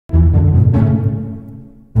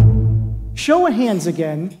show of hands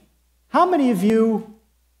again, how many of you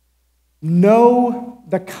know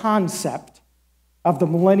the concept of the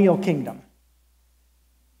millennial kingdom?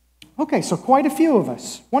 Okay, so quite a few of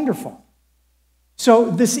us. Wonderful. So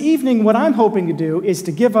this evening, what I'm hoping to do is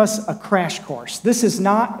to give us a crash course. This is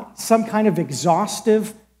not some kind of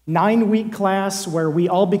exhaustive 9-week class where we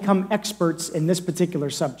all become experts in this particular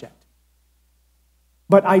subject.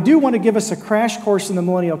 But I do want to give us a crash course in the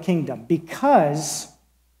millennial kingdom because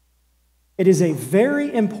it is a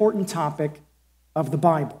very important topic of the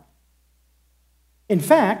Bible. In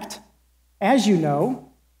fact, as you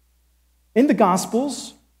know, in the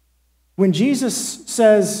Gospels, when Jesus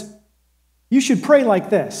says, you should pray like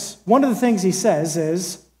this, one of the things he says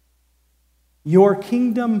is, your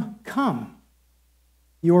kingdom come,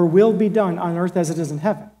 your will be done on earth as it is in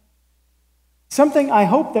heaven. Something I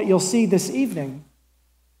hope that you'll see this evening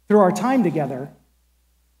through our time together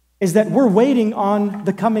is that we're waiting on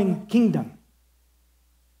the coming kingdom.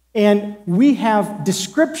 And we have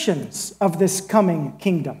descriptions of this coming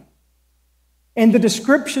kingdom. And the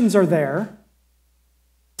descriptions are there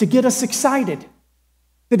to get us excited.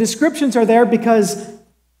 The descriptions are there because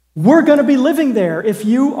we're going to be living there if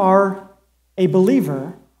you are a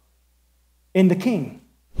believer in the King.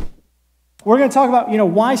 We're going to talk about,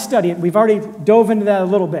 why study it. We've already dove into that a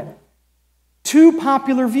little bit. 2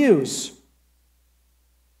 popular views,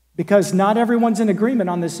 because not everyone's in agreement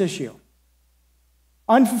on this issue.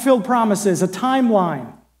 Unfulfilled promises, a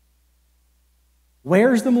timeline.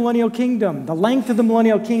 Where's the millennial kingdom? The length of the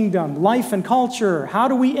millennial kingdom, life and culture, how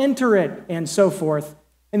do we enter it, and so forth.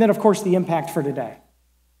 And then, of course, the impact for today.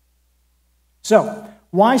 So,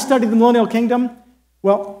 why study the millennial kingdom?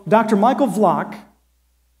 Well, Dr. Michael Vlock,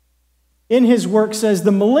 in his work, says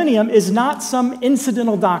the millennium is not some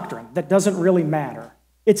incidental doctrine that doesn't really matter.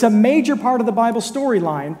 It's a major part of the Bible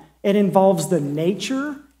storyline. It involves the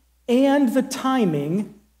nature and the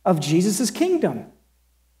timing of Jesus' kingdom.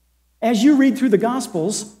 As you read through the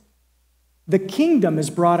Gospels, the kingdom is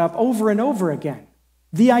brought up over and over again.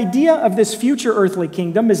 The idea of this future earthly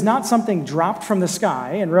kingdom is not something dropped from the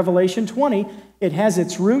sky in Revelation 20. It has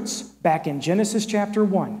its roots back in Genesis chapter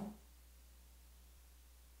 1.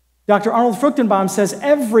 Dr. Arnold Fruchtenbaum says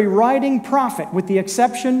every writing prophet, with the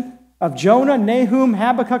exception of Jonah, Nahum,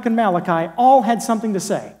 Habakkuk, and Malachi, all had something to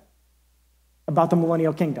say about the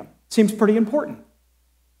millennial kingdom. Seems pretty important.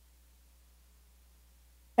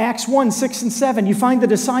 Acts 1, 6, and 7, you find the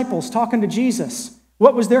disciples talking to Jesus.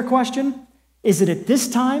 What was their question? Is it at this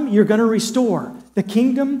time you're going to restore the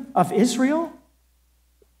kingdom of Israel?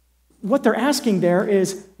 What they're asking there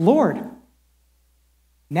is, Lord,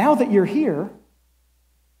 now that you're here,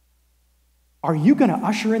 are you going to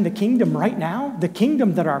usher in the kingdom right now? The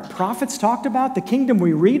kingdom that our prophets talked about, the kingdom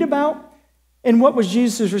we read about? And what was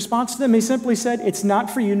Jesus' response to them? He simply said, it's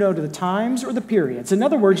not for you to know the times or the periods. In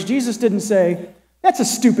other words, Jesus didn't say, that's a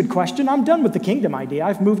stupid question. I'm done with the kingdom idea.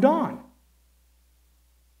 I've moved on.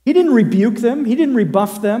 He didn't rebuke them. He didn't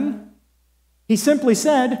rebuff them. He simply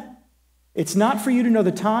said, it's not for you to know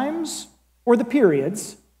the times or the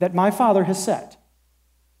periods that my Father has set.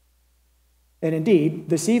 And indeed,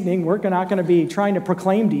 this evening, we're not going to be trying to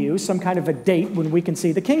proclaim to you some kind of a date when we can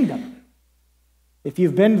see the kingdom. If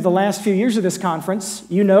you've been to the last few years of this conference,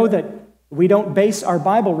 you know that we don't base our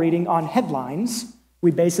Bible reading on headlines.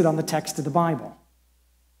 We base it on the text of the Bible.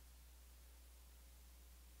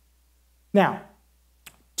 Now,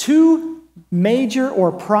 2 major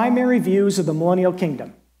or primary views of the millennial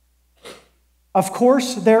kingdom. Of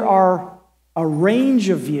course, there are a range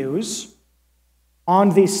of views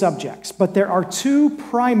on these subjects, but there are 2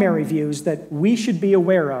 primary views that we should be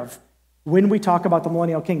aware of when we talk about the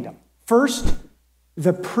millennial kingdom. First,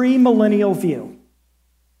 the premillennial view.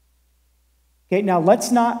 Okay, now let's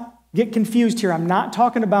not get confused here. I'm not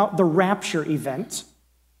talking about the rapture event.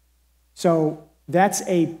 So that's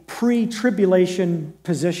a pre-tribulation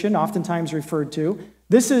position, oftentimes referred to.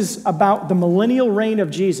 This is about the millennial reign of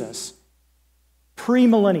Jesus,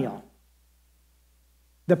 premillennial.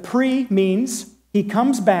 The pre means he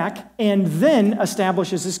comes back and then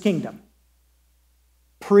establishes his kingdom.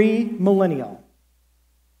 Premillennial.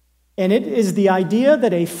 And it is the idea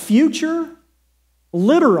that a future,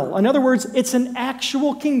 literal, in other words, it's an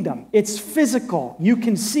actual kingdom. It's physical. You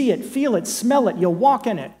can see it, feel it, smell it. You'll walk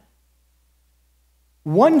in it.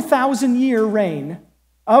 1,000-year reign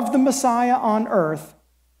of the Messiah on earth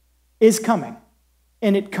is coming.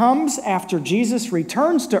 And it comes after Jesus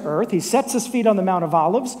returns to earth. He sets his feet on the Mount of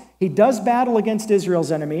Olives. He does battle against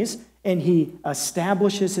Israel's enemies, and he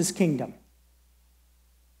establishes his kingdom.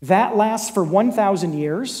 That lasts for 1,000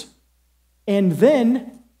 years, and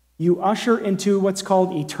then you usher into what's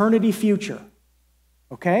called eternity future.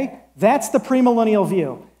 Okay? That's the premillennial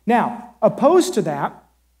view. Now, opposed to that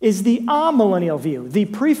is the amillennial view. The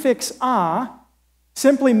prefix a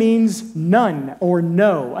simply means none or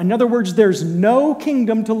no. In other words, there's no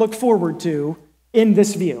kingdom to look forward to in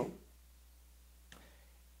this view.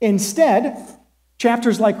 Instead,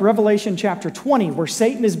 chapters like Revelation chapter 20, where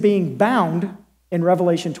Satan is being bound in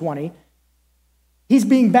Revelation 20, he's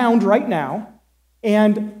being bound right now,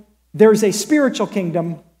 and there's a spiritual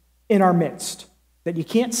kingdom in our midst that you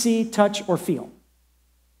can't see, touch, or feel.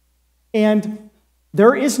 And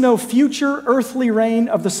there is no future earthly reign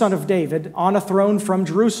of the Son of David on a throne from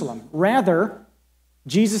Jerusalem. Rather,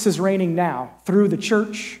 Jesus is reigning now through the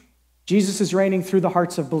church. Jesus is reigning through the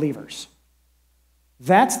hearts of believers.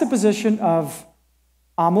 That's the position of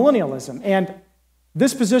amillennialism. And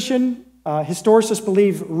this position, historicists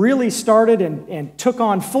believe, really started and took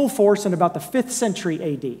on full force in about the 5th century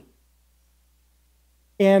AD.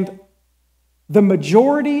 And the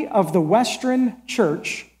majority of the Western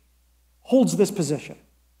church holds this position.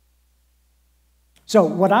 So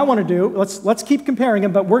what I want to do, let's keep comparing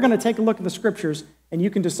them, but we're going to take a look at the scriptures, and you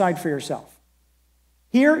can decide for yourself.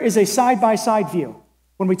 Here is a side-by-side view.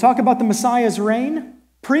 When we talk about the Messiah's reign,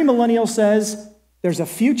 premillennial says there's a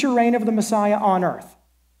future reign of the Messiah on earth.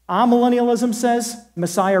 Amillennialism says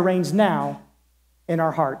Messiah reigns now in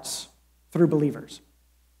our hearts through believers.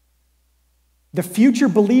 The future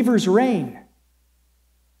believers reign.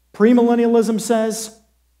 Premillennialism says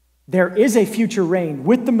there is a future reign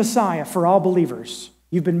with the Messiah for all believers.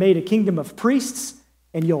 You've been made a kingdom of priests,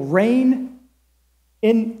 and you'll reign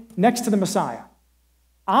next to the Messiah.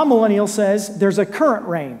 Amillennial says there's a current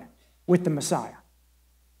reign with the Messiah.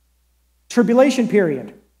 Tribulation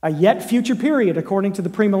period, a yet future period according to the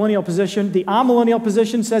premillennial position. The amillennial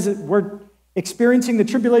position says that we're experiencing the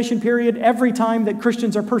tribulation period every time that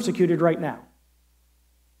Christians are persecuted right now.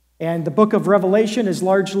 And the book of Revelation is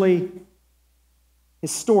largely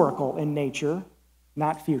historical in nature,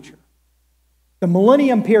 not future. The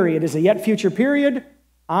millennium period is a yet future period.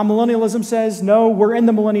 Amillennialism says, no, we're in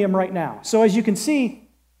the millennium right now. So as you can see,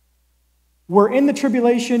 we're in the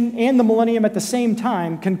tribulation and the millennium at the same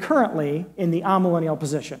time, concurrently in the amillennial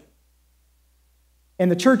position. In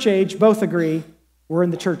the church age, both agree we're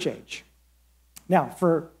in the church age. Now, I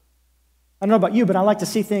don't know about you, but I like to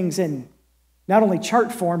see things in not only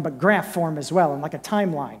chart form, but graph form as well, and like a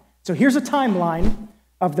timeline. So here's a timeline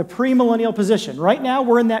of the premillennial position. Right now,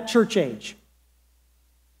 we're in that church age.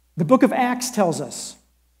 The book of Acts tells us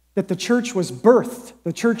that the church was birthed,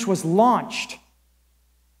 the church was launched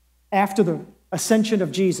after the ascension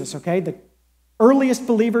of Jesus, okay? The earliest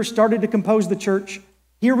believers started to compose the church.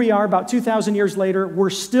 Here we are, about 2,000 years later, we're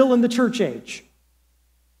still in the church age.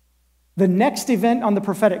 The next event on the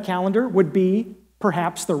prophetic calendar would be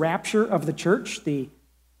perhaps the rapture of the church, the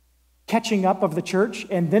catching up of the church,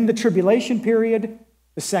 and then the tribulation period,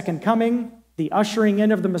 the second coming, the ushering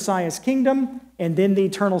in of the Messiah's kingdom, and then the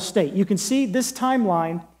eternal state. You can see this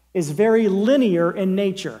timeline is very linear in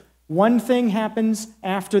nature. One thing happens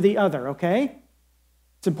after the other, okay?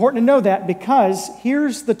 It's important to know that because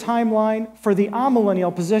here's the timeline for the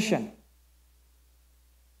amillennial position.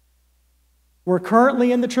 We're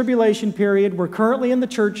currently in the tribulation period. We're currently in the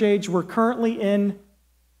church age. We're currently in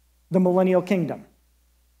the millennial kingdom.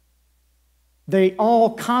 They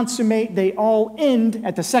all consummate, they all end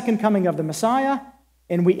at the second coming of the Messiah,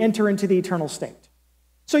 and we enter into the eternal state.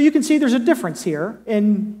 So you can see there's a difference here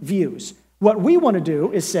in views. What we want to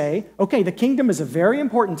do is say, okay, the kingdom is a very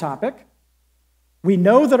important topic. We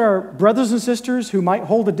know that our brothers and sisters who might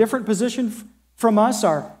hold a different position from us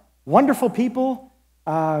are wonderful people,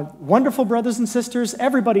 wonderful brothers and sisters.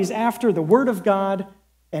 Everybody's after the Word of God,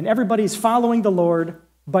 and everybody's following the Lord,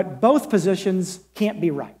 but both positions can't be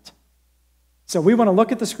right. So we want to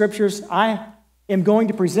look at the scriptures. I am going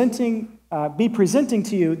to be presenting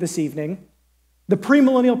to you this evening the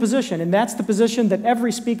premillennial position, and that's the position that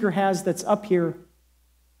every speaker has that's up here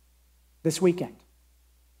this weekend.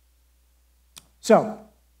 So,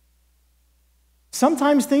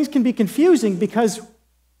 sometimes things can be confusing because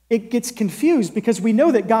it gets confused because we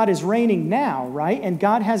know that God is reigning now, right? And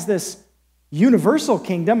God has this universal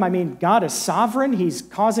kingdom. I mean, God is sovereign. He's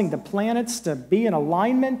causing the planets to be in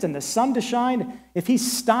alignment and the sun to shine. If he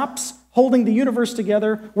stops holding the universe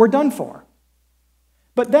together, we're done for.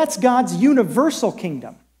 But that's God's universal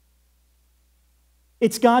kingdom.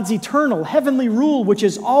 It's God's eternal, heavenly rule, which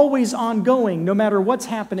is always ongoing, no matter what's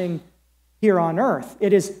happening here on earth.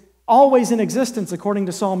 It is always in existence, according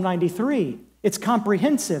to Psalm 93. It's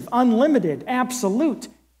comprehensive, unlimited, absolute,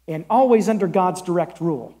 and always under God's direct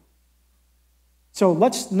rule. So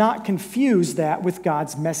let's not confuse that with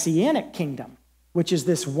God's messianic kingdom. which is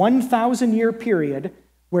this 1,000-year period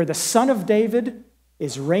where the Son of David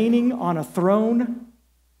is reigning on a throne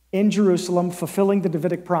in Jerusalem, fulfilling the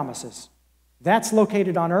Davidic promises. That's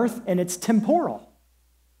located on earth, and it's temporal.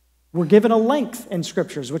 We're given a length in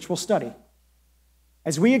scriptures, which we'll study.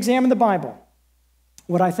 As we examine the Bible,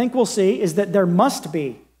 what I think we'll see is that there must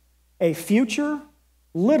be a future,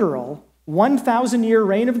 literal, 1,000-year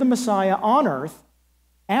reign of the Messiah on earth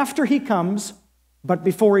after he comes, but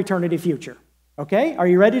before eternity future. Okay? Are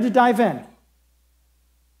you ready to dive in?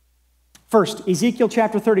 First, Ezekiel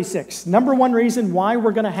chapter 36. Number one reason why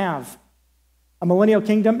we're going to have a millennial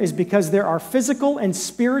kingdom is because there are physical and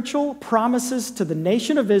spiritual promises to the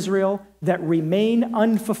nation of Israel that remain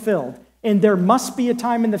unfulfilled. And there must be a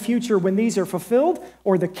time in the future when these are fulfilled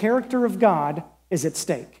or the character of God is at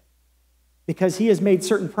stake. Because he has made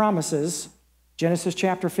certain promises, Genesis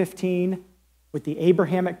chapter 15, with the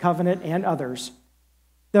Abrahamic covenant and others,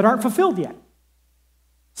 that aren't fulfilled yet.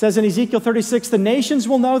 It says in Ezekiel 36, the nations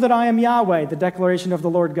will know that I am Yahweh, the declaration of the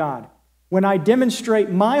Lord God, when I demonstrate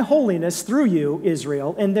my holiness through you,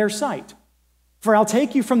 Israel, in their sight. For I'll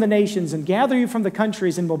take you from the nations and gather you from the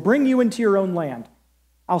countries and will bring you into your own land.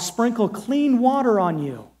 I'll sprinkle clean water on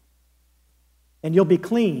you, and you'll be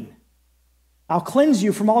clean. I'll cleanse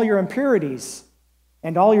you from all your impurities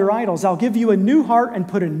and all your idols. I'll give you a new heart and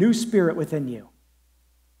put a new spirit within you.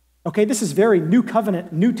 Okay, this is very New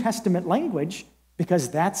Covenant, New Testament language because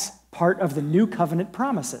that's part of the New Covenant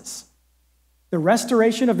promises. The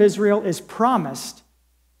restoration of Israel is promised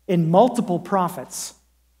in multiple prophets,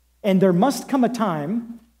 and there must come a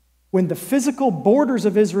time when the physical borders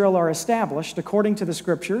of Israel are established according to the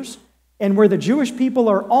scriptures and where the Jewish people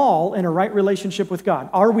are all in a right relationship with God.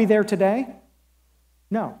 Are we there today?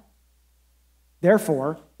 No.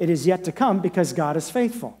 Therefore, it is yet to come because God is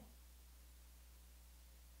faithful.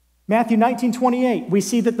 Matthew 19:28, we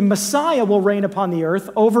see that the Messiah will reign upon the earth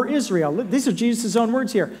over Israel. These are Jesus' own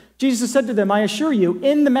words here. Jesus said to them, I assure you,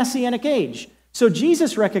 in the Messianic age. So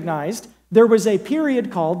Jesus recognized there was a period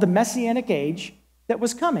called the Messianic age that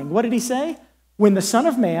was coming. What did he say? When the Son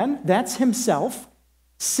of Man, that's himself,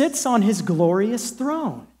 sits on his glorious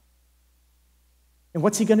throne. And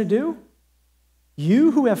what's he going to do?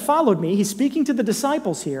 You who have followed me, he's speaking to the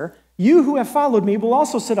disciples here, you who have followed me will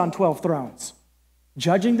also sit on 12 thrones,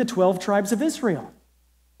 judging the 12 tribes of Israel.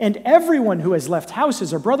 And everyone who has left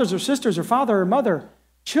houses or brothers or sisters or father or mother,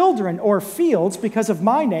 children or fields because of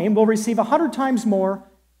my name will receive 100 times more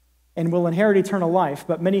and will inherit eternal life.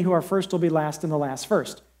 But many who are first will be last and the last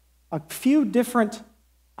first. A few different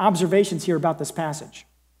observations here about this passage.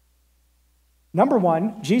 Number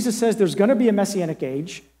one, Jesus says there's going to be a messianic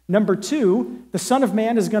age. Number two, the Son of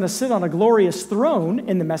Man is going to sit on a glorious throne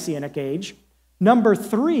in the messianic age. Number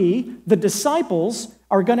three, the disciples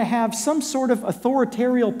are going to have some sort of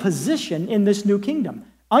authoritarian position in this new kingdom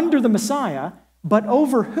under the Messiah, but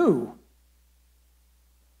over who?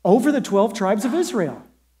 Over the 12 tribes of Israel.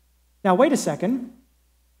 Now, wait a second.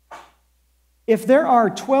 If there are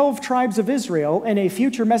 12 tribes of Israel in a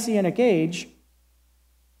future messianic age,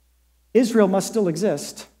 Israel must still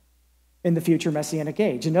exist in the future messianic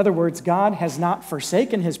age. In other words, God has not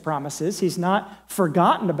forsaken his promises. He's not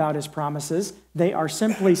forgotten about his promises. They are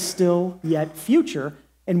simply still yet future,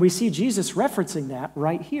 and we see Jesus referencing that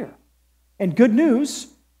right here. And good news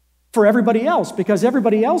for everybody else, because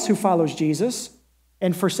everybody else who follows Jesus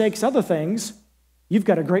and forsakes other things, you've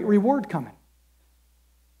got a great reward coming.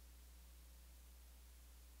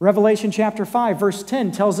 Revelation chapter 5, verse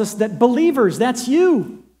 10 tells us that believers, that's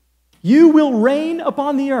you will reign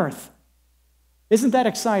upon the earth. Isn't that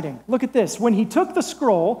exciting? Look at this. When he took the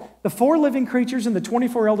scroll, the 4 living creatures and the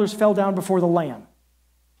 24 elders fell down before the Lamb.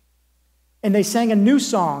 And they sang a new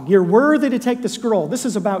song. You're worthy to take the scroll. This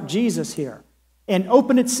is about Jesus here. And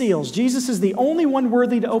open its seals. Jesus is the only one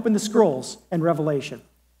worthy to open the scrolls in Revelation.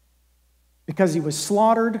 Because he was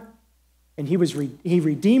slaughtered and he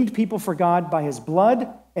redeemed people for God by his blood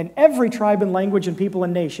and every tribe and language and people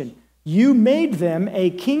and nation. You made them a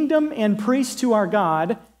kingdom and priests to our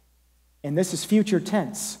God. And this is future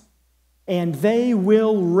tense. And they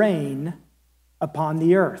will reign upon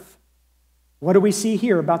the earth. What do we see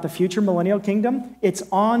here about the future millennial kingdom? It's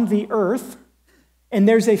on the earth, and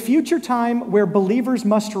there's a future time where believers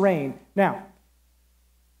must reign. Now,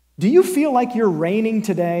 do you feel like you're reigning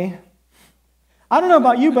today? I don't know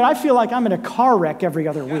about you, but I feel like I'm in a car wreck every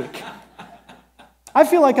other week. I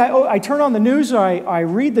feel like I turn on the news, or I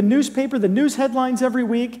read the newspaper, the news headlines every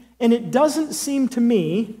week, and it doesn't seem to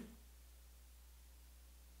me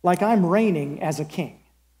like I'm reigning as a king.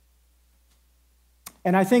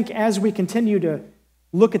 And I think as we continue to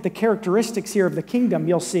look at the characteristics here of the kingdom,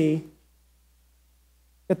 you'll see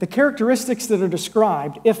that the characteristics that are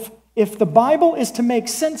described, if the Bible is to make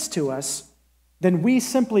sense to us, then we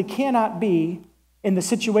simply cannot be in the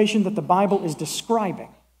situation that the Bible is describing.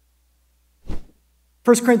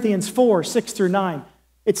 1 Corinthians 4, 6 through 9.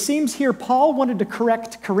 It seems here Paul wanted to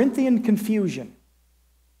correct Corinthian confusion.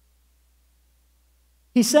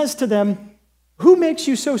 He says to them, "Who makes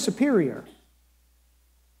you so superior?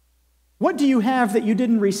 What do you have that you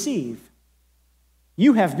didn't receive?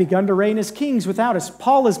 You have begun to reign as kings without us."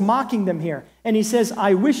 Paul is mocking them here, and he says,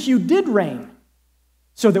 "I wish you did reign,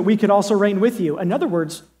 so that we could also reign with you." In other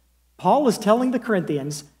words, Paul is telling the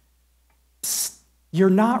Corinthians, you're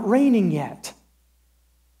not reigning yet.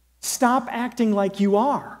 Stop acting like you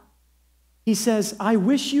are. He says, "I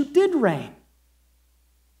wish you did reign,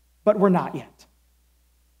 but we're not yet.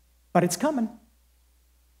 But it's coming."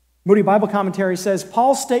 Moody Bible Commentary says,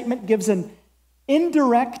 Paul's statement gives an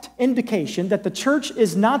indirect indication that the church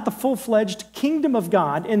is not the full-fledged kingdom of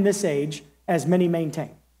God in this age, as many maintain.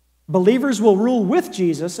 Believers will rule with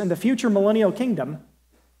Jesus in the future millennial kingdom,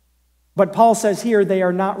 but Paul says here they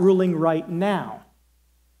are not ruling right now.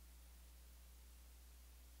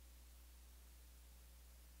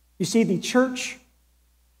 You see, the church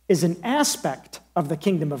is an aspect of the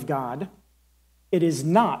kingdom of God. It is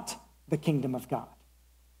not the kingdom of God.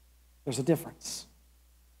 There's a difference.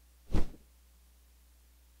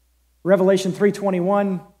 Revelation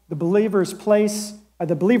 3:21, the believer's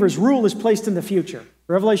rule is placed in the future.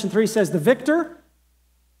 Revelation 3 says, "The victor,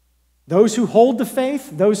 those who hold the faith,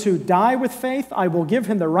 those who die with faith, I will give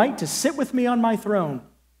him the right to sit with me on my throne."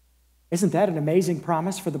 Isn't that an amazing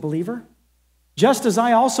promise for the believer? "Just as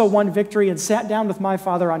I also won victory and sat down with my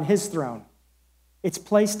Father on his throne." It's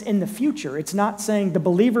placed in the future. It's not saying the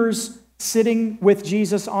believer's sitting with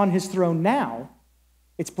Jesus on his throne now.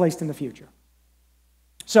 It's placed in the future.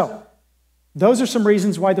 So, those are some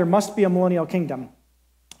reasons why there must be a millennial kingdom.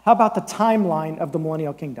 How about the timeline of the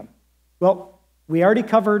millennial kingdom? Well, we already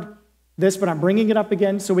covered this, but I'm bringing it up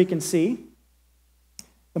again so we can see.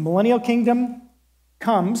 The millennial kingdom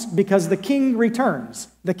comes because the king returns.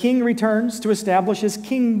 The king returns to establish his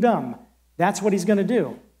kingdom. That's what he's going to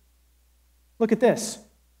do. Look at this.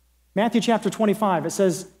 Matthew chapter 25, it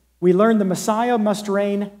says, we learn the Messiah must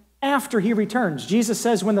reign after he returns. Jesus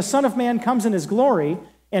says, when the Son of Man comes in his glory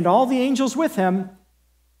and all the angels with him,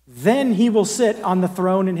 then he will sit on the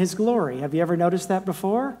throne in his glory. Have you ever noticed that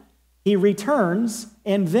before? He returns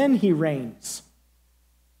and then he reigns.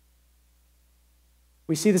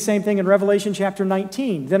 We see the same thing in Revelation chapter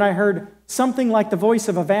 19. Then I heard something like the voice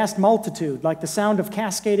of a vast multitude, like the sound of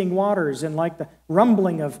cascading waters and like the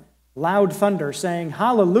rumbling of loud thunder, saying,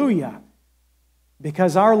 "Hallelujah,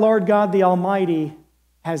 because our Lord God the Almighty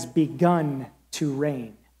has begun to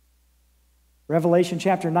reign." Revelation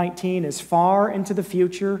chapter 19 is far into the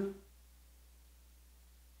future.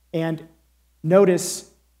 And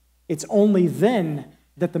notice, it's only then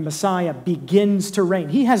that the Messiah begins to reign.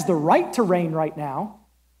 He has the right to reign right now.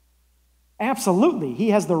 Absolutely,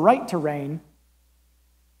 he has the right to reign,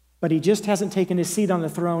 but he just hasn't taken his seat on the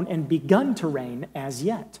throne and begun to reign as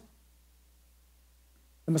yet.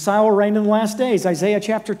 The Messiah will reign in the last days. Isaiah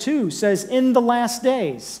chapter 2 says, "In the last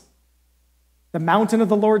days, the mountain of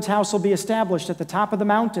the Lord's house will be established at the top of the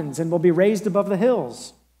mountains and will be raised above the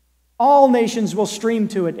hills. All nations will stream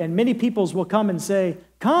to it, and many peoples will come and say,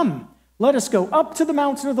 'Come, let us go up to the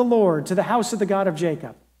mountain of the Lord, to the house of the God of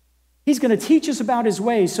Jacob.' He's going to teach us about his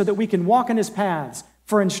ways so that we can walk in his paths.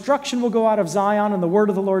 For instruction will go out of Zion and the word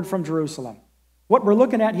of the Lord from Jerusalem." What we're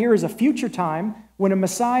looking at here is a future time when a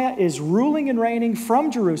Messiah is ruling and reigning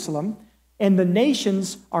from Jerusalem, and the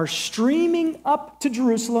nations are streaming up to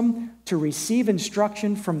Jerusalem to receive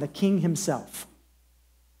instruction from the king himself.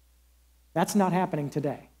 That's not happening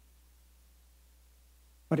today.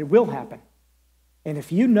 But it will happen. And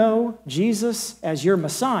if you know Jesus as your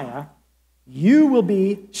Messiah, you will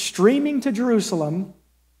be streaming to Jerusalem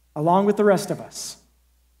along with the rest of us.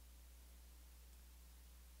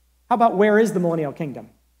 How about where is the millennial kingdom?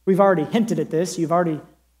 We've already hinted at this. You've already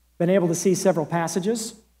been able to see several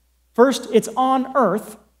passages. First, it's on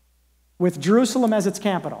earth with Jerusalem as its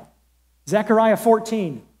capital. Zechariah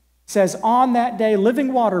 14 says, "On that day,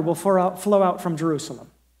 living water will flow out from Jerusalem."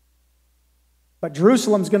 But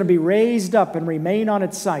Jerusalem's going to be raised up and remain on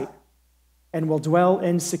its site and will dwell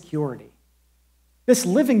in security. This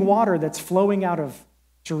living water that's flowing out of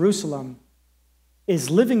Jerusalem is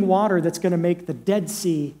living water that's going to make the Dead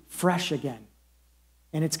Sea fresh again.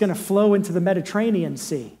 And it's going to flow into the Mediterranean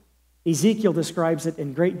Sea. Ezekiel describes it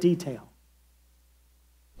in great detail.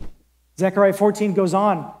 Zechariah 14 goes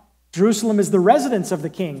on. Jerusalem is the residence of the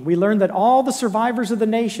king. We learn that all the survivors of the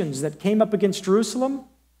nations that came up against Jerusalem,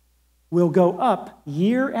 will go up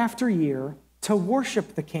year after year to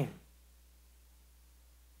worship the king.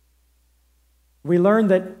 We learn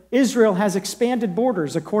that Israel has expanded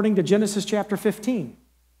borders according to Genesis chapter 15.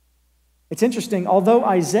 It's interesting, although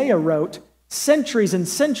Isaiah wrote centuries and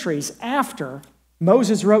centuries after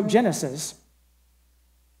Moses wrote Genesis,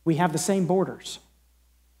 we have the same borders.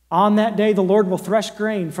 On that day, the Lord will thresh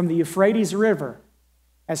grain from the Euphrates River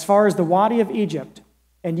as far as the Wadi of Egypt,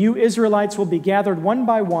 and you Israelites will be gathered one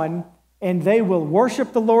by one, and they will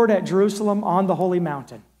worship the Lord at Jerusalem on the holy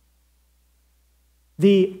mountain.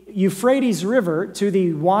 The Euphrates River to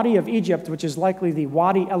the Wadi of Egypt, which is likely the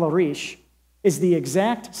Wadi El Arish, is the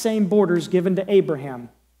exact same borders given to Abraham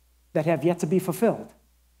that have yet to be fulfilled.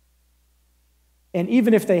 And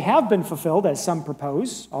even if they have been fulfilled, as some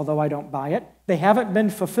propose, although I don't buy it, they haven't been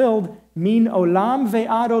fulfilled min olam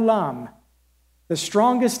ve'ad olam, the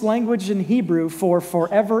strongest language in Hebrew for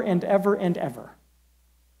forever and ever and ever.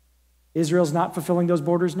 Israel's not fulfilling those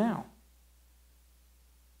borders now.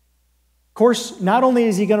 Of course, not only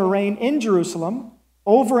is he going to reign in Jerusalem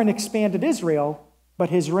over an expanded Israel, but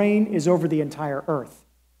his reign is over the entire earth.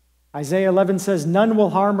 Isaiah 11 says, "None will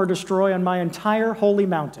harm or destroy on my entire holy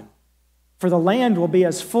mountain, for the land will be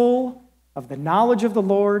as full of the knowledge of the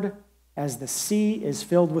Lord as the sea is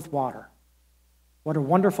filled with water." What a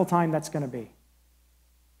wonderful time that's going to be.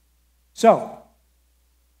 So,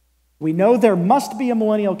 we know there must be a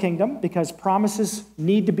millennial kingdom because promises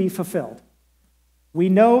need to be fulfilled. We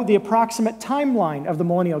know the approximate timeline of the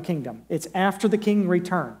millennial kingdom. It's after the king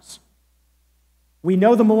returns. We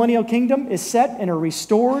know the millennial kingdom is set in a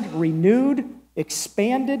restored, renewed,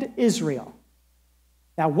 expanded Israel.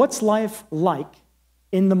 Now, what's life like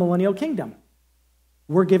in the millennial kingdom?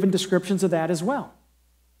 We're given descriptions of that as well.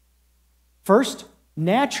 First,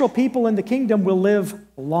 natural people in the kingdom will live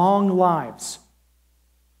long lives.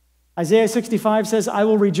 Isaiah 65 says, "I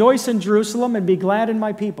will rejoice in Jerusalem and be glad in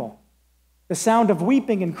my people. The sound of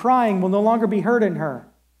weeping and crying will no longer be heard in her.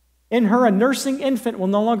 In her, a nursing infant will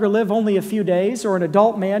no longer live only a few days, or an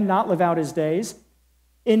adult man not live out his days.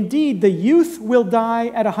 Indeed, the youth will die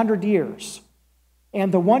at 100 years,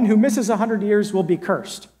 and the one who misses 100 years will be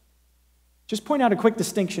cursed." Just point out a quick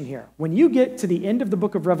distinction here. When you get to the end of the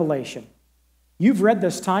book of Revelation, you've read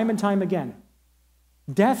this time and time again.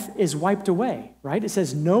 Death is wiped away, right? It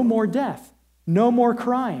says no more death, no more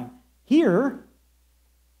crying. Here,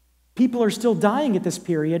 people are still dying at this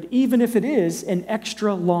period, even if it is an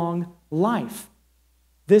extra long life.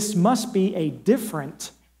 This must be a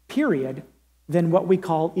different period than what we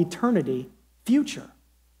call eternity future.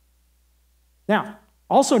 Now,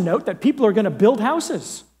 also note that people are going to build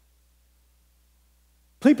houses.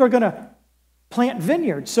 People are going to plant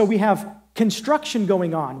vineyards. So we have construction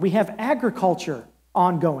going on. We have agriculture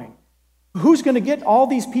ongoing. Who's going to get all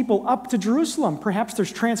these people up to Jerusalem? Perhaps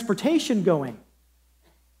there's transportation going.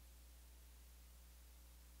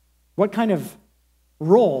 What kind of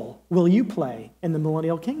role will you play in the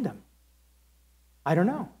millennial kingdom? I don't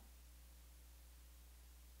know.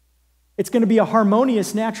 It's going to be a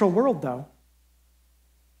harmonious natural world, though.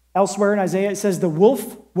 Elsewhere in Isaiah, it says, "The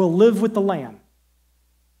wolf will live with the lamb.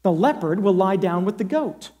 The leopard will lie down with the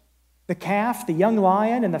goat. The calf, the young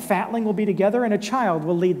lion, and the fatling will be together, and a child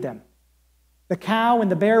will lead them. The cow and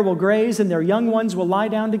the bear will graze, and their young ones will lie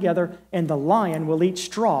down together, and the lion will eat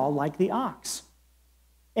straw like the ox.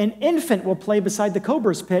 An infant will play beside the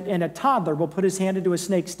cobra's pit, and a toddler will put his hand into a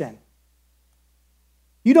snake's den."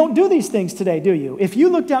 You don't do these things today, do you? If you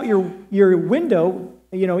looked out your window,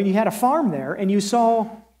 you had a farm there, and you saw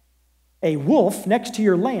a wolf next to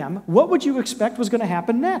your lamb, what would you expect was going to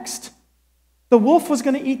happen next? The wolf was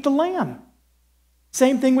going to eat the lamb.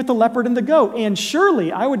 Same thing with the leopard and the goat. And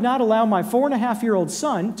surely I would not allow my 4.5-year-old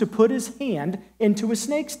son to put his hand into a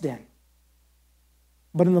snake's den.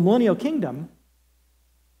 But in the millennial kingdom,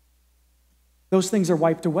 those things are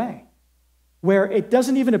wiped away, where it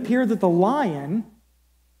doesn't even appear that the lion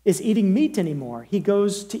is eating meat anymore. He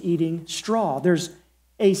goes to eating straw. There's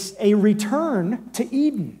a return to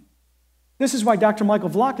Eden. This is why Dr. Michael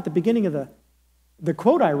Vlock, at the beginning of the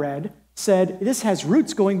quote I read, said this has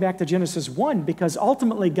roots going back to Genesis 1, because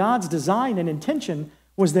ultimately God's design and intention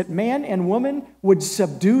was that man and woman would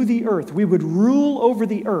subdue the earth. We would rule over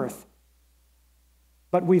the earth.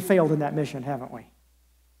 But we failed in that mission, haven't we?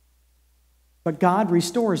 But God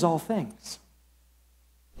restores all things.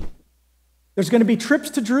 There's going to be trips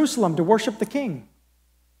to Jerusalem to worship the King.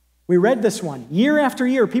 We read this one. Year after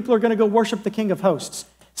year, people are going to go worship the King of Hosts,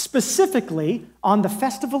 specifically on the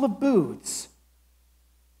Festival of Booths,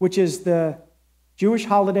 which is the Jewish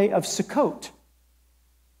holiday of Sukkot.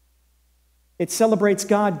 It celebrates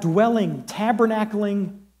God dwelling,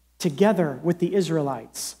 tabernacling together with the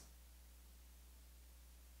Israelites.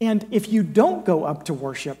 And if you don't go up to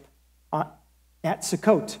worship at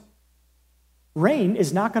Sukkot, rain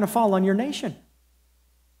is not going to fall on your nation.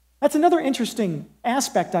 That's another interesting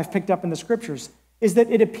aspect I've picked up in the scriptures, is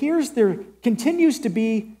that it appears there continues to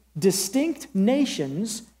be distinct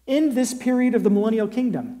nations in this period of the millennial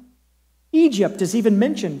kingdom. Egypt is even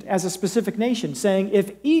mentioned as a specific nation, saying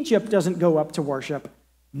if Egypt doesn't go up to worship,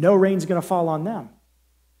 no rain's going to fall on them.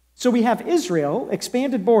 So we have Israel,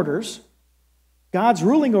 expanded borders, God's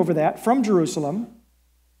ruling over that from Jerusalem,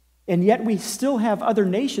 and yet we still have other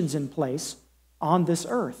nations in place on this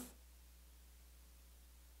earth.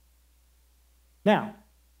 Now,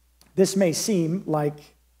 this may seem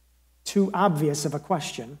like too obvious of a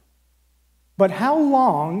question, but how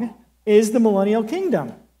long is the millennial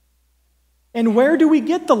kingdom? And where do we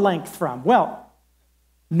get the length from? Well,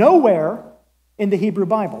 nowhere in the Hebrew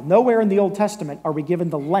Bible, nowhere in the Old Testament are we given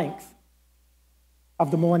the length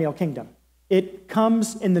of the millennial kingdom. It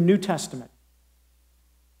comes in the New Testament.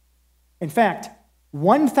 In fact,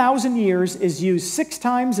 1,000 years is used 6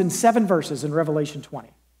 times in 7 verses in Revelation 20.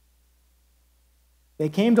 They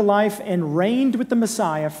came to life and reigned with the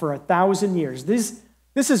Messiah for 1,000 years. This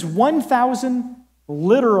is 1,000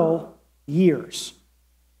 literal years.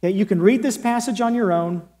 Okay, you can read this passage on your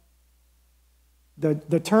own.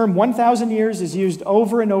 The term 1,000 years is used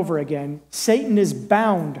over and over again. Satan is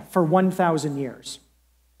bound for 1,000 years.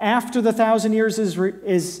 After the 1,000 years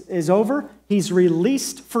is over, he's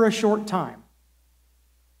released for a short time.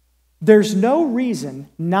 There's no reason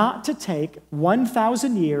not to take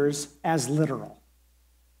 1,000 years as literal.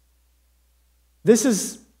 This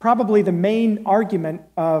is probably the main argument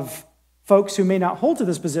of folks who may not hold to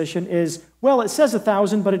this position is, well, it says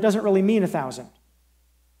 1,000, but it doesn't really mean 1,000.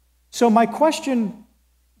 So my question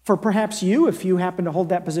for perhaps you, if you happen to hold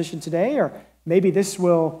that position today, or maybe this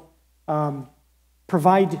will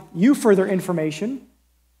provide you further information,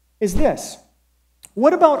 is this.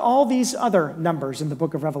 What about all these other numbers in the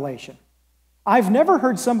book of Revelation? I've never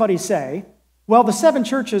heard somebody say, well, the 7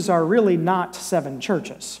 churches are really not 7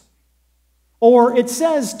 churches. Or it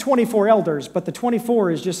says 24 elders, but the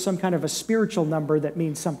 24 is just some kind of a spiritual number that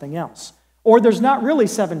means something else. Or there's not really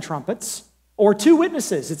 7 trumpets. Or 2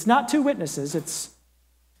 witnesses. It's not 2 witnesses. It's,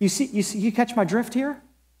 you catch my drift here?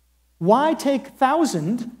 Why take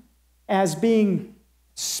 1,000 as being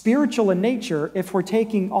spiritual in nature if we're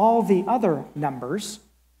taking all the other numbers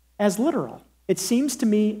as literal? It seems to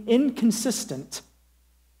me inconsistent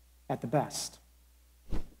at the best.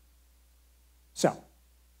 So,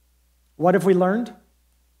 what have we learned?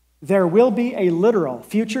 There will be a literal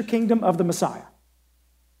future kingdom of the Messiah.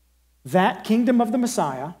 That kingdom of the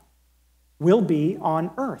Messiah will be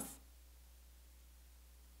on earth.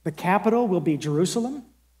 The capital will be Jerusalem.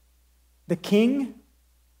 The king,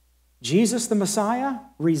 Jesus the Messiah,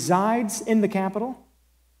 resides in the capital.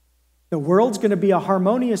 The world's going to be a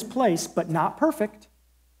harmonious place, but not perfect.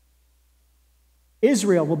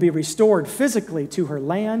 Israel will be restored physically to her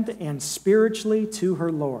land and spiritually to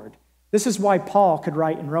her Lord. This is why Paul could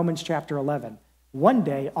write in Romans chapter 11, one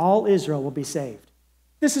day all Israel will be saved.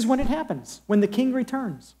 This is when it happens, when the king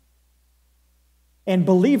returns. And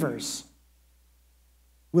believers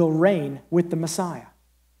will reign with the Messiah.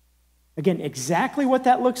 Again, exactly what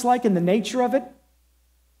that looks like and the nature of it,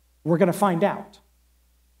 we're going to find out.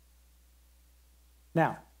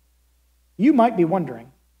 Now, you might be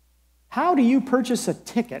wondering, how do you purchase a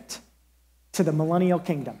ticket to the millennial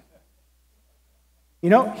kingdom? You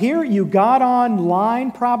know, here you got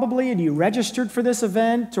online probably and you registered for this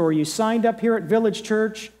event, or you signed up here at Village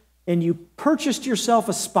Church and you purchased yourself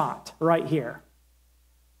a spot right here.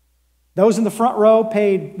 Those in the front row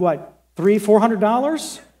paid, what,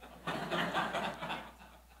 $300-$400?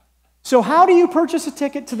 So how do you purchase a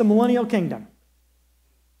ticket to the millennial kingdom?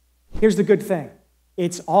 Here's the good thing.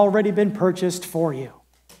 It's already been purchased for you.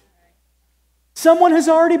 Someone has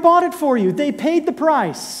already bought it for you. They paid the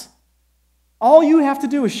price. All you have to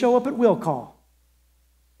do is show up at will call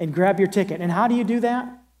and grab your ticket. And how do you do that?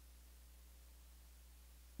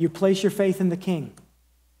 You place your faith in the King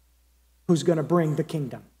who's going to bring the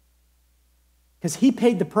kingdom. Because he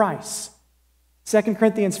paid the price. 2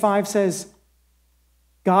 Corinthians 5 says,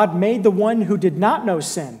 God made the one who did not know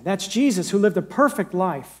sin, that's Jesus, who lived a perfect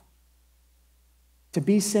life, to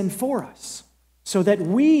be sin for us, so that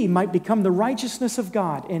we might become the righteousness of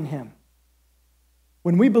God in him.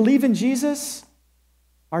 When we believe in Jesus,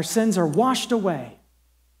 our sins are washed away.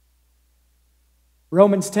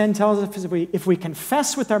 Romans 10 tells us if we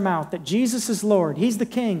confess with our mouth that Jesus is Lord, he's the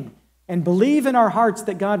King, and believe in our hearts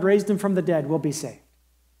that God raised him from the dead, we'll be saved.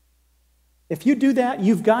 If you do that,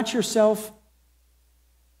 you've got yourself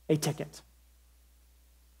a ticket.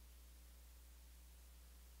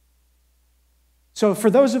 So for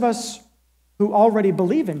those of us who already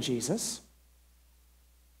believe in Jesus,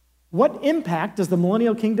 what impact does the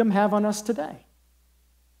millennial kingdom have on us today?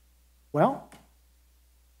 Well,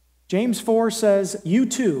 James 4 says, you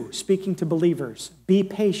too, speaking to believers, be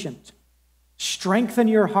patient, strengthen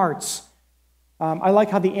your hearts. I like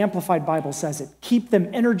how the Amplified Bible says it. Keep them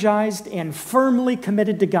energized and firmly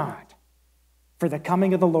committed to God, for the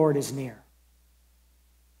coming of the Lord is near.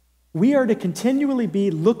 We are to continually be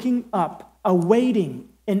looking up, awaiting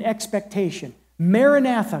in expectation.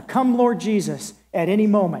 Maranatha, come Lord Jesus, at any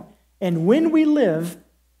moment. And when we live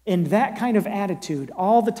in that kind of attitude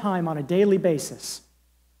all the time on a daily basis,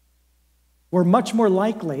 we're much more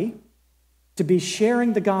likely to be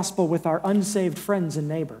sharing the gospel with our unsaved friends and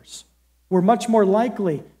neighbors. We're much more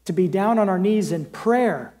likely to be down on our knees in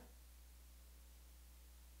prayer.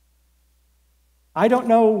 I don't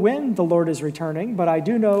know when the Lord is returning, but I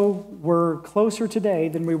do know we're closer today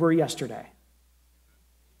than we were yesterday.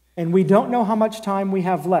 And we don't know how much time we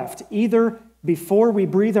have left, either before we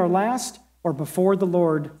breathe our last or before the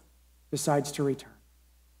Lord decides to return.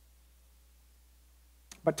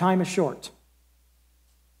 But time is short.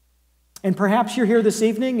 And perhaps you're here this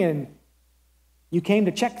evening and you came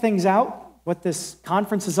to check things out, what this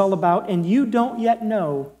conference is all about, and you don't yet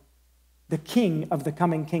know the King of the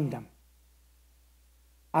coming kingdom.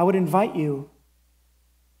 I would invite you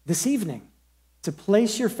this evening to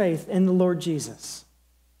place your faith in the Lord Jesus.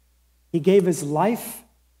 He gave his life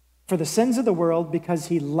for the sins of the world because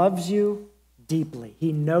he loves you deeply.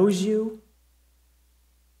 He knows you.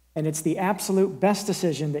 And it's the absolute best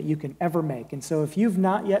decision that you can ever make. And so if you've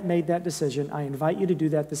not yet made that decision, I invite you to do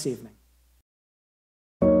that this evening.